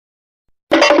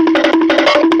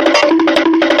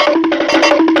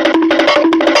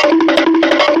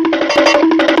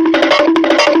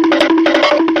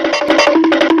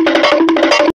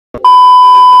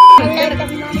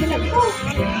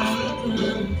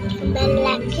kembali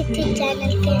lagi di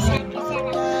channel Keisha.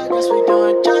 Guess we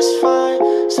doing just fine.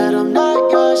 Said I'm not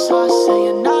yours, so I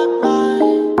say you're not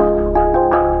mine.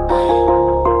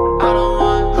 I don't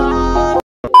want love.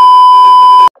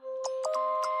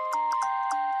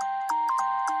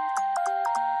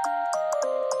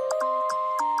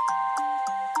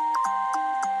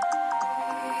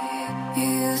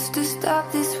 You used to stop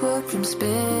this world from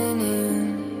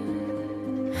spinning.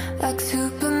 Like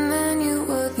Superman, you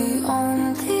were the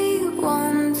only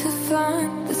one to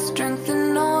find the strength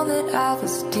in all that I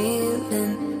was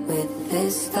dealing with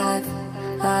this life,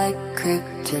 like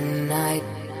kryptonite.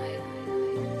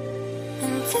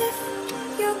 And if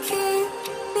you keep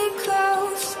me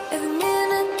close, every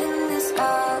minute in this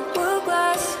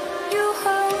hourglass, you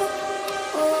hold.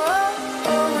 Oh, oh,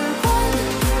 oh, and when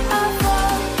I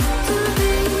fall to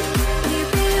be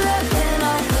right, then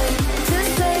I hate to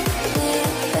say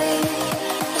it,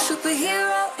 a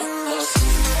superhero in your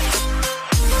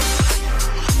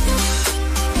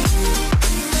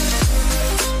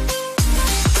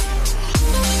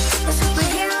a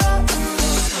superhero in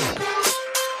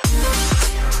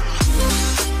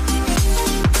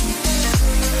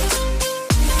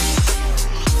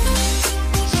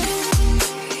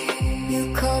You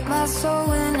caught my soul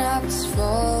when I was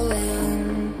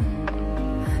falling.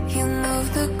 You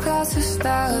moved the clouds to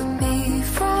stop me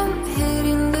from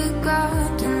hitting the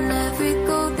ground. And every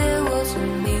goal there was a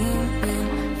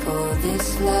meaning. For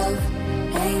this love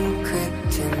ain't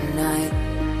kryptonite.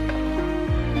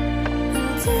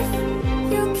 And if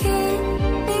you keep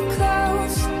me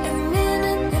close, every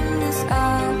minute in this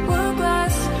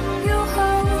hourglass, you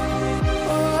hold.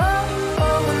 Oh, oh,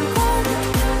 oh, and when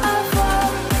I fall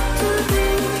to be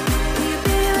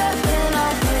right, then I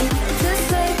hate to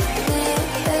say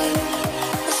it,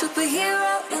 a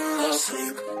superhero in your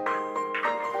sleep.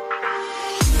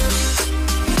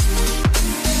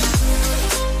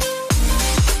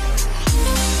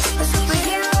 A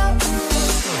superhero in your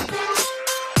sleep.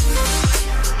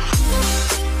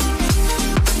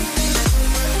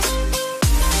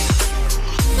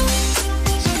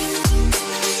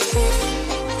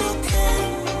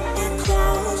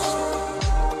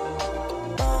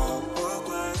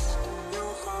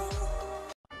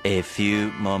 A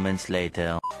few moments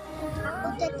later.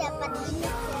 Aku udah dapat ini.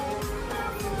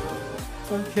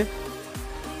 Oke.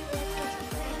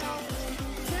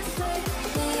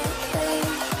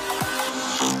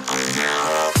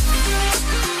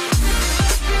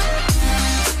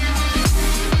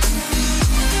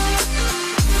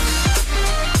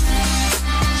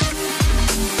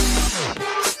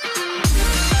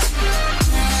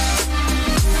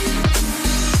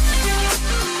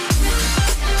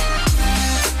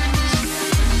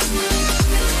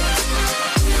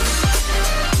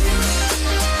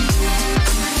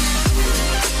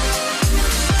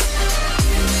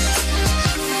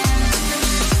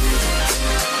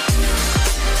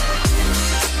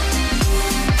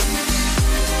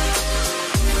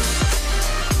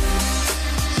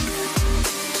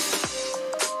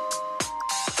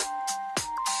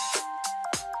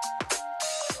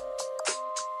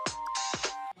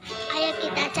 Ayo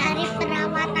kita cari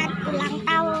perawatan ulang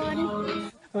tahun.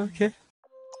 Oke.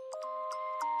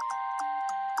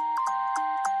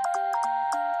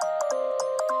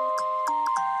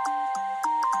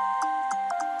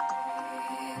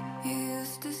 You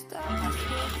used to stop this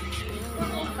world from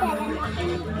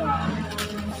spinning.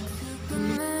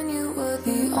 Superman, you were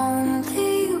the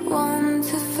only one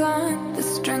to find the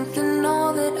strength in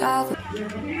all that I was.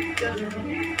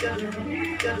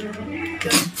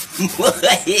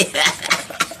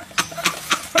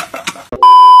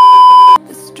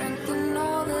 The strength in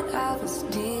all that I was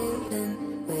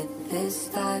dealing with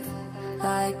this life,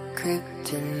 like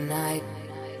kryptonite.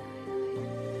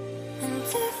 And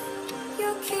if you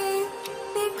keep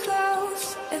me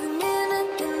close, every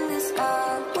minute in this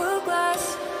hourglass,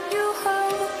 you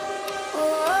hold. Oh,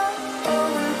 oh,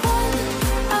 oh, and when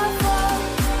I fall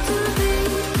to be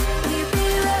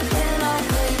right, then I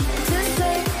hate to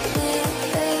say it,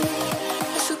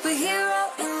 a superhero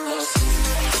in your sleep.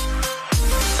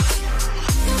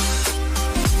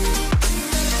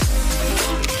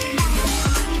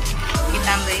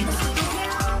 Ditambahin.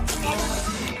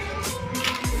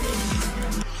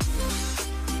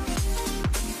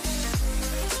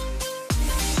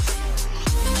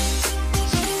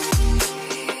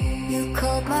 You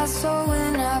caught my soul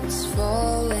when I was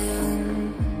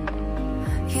falling.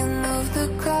 You moved the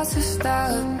clouds to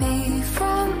stop me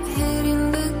from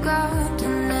hitting the ground.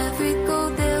 And every goal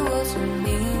there was a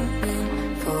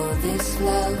meaning. For this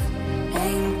love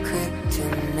ain't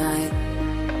kryptonite.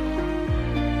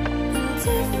 And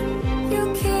if you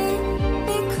keep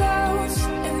me close,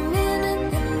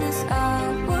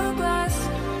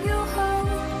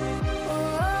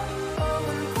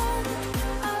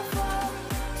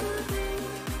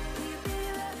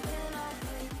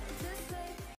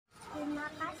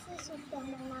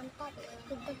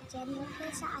 channel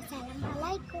Keisha.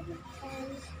 Assalamualaikum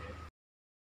guys.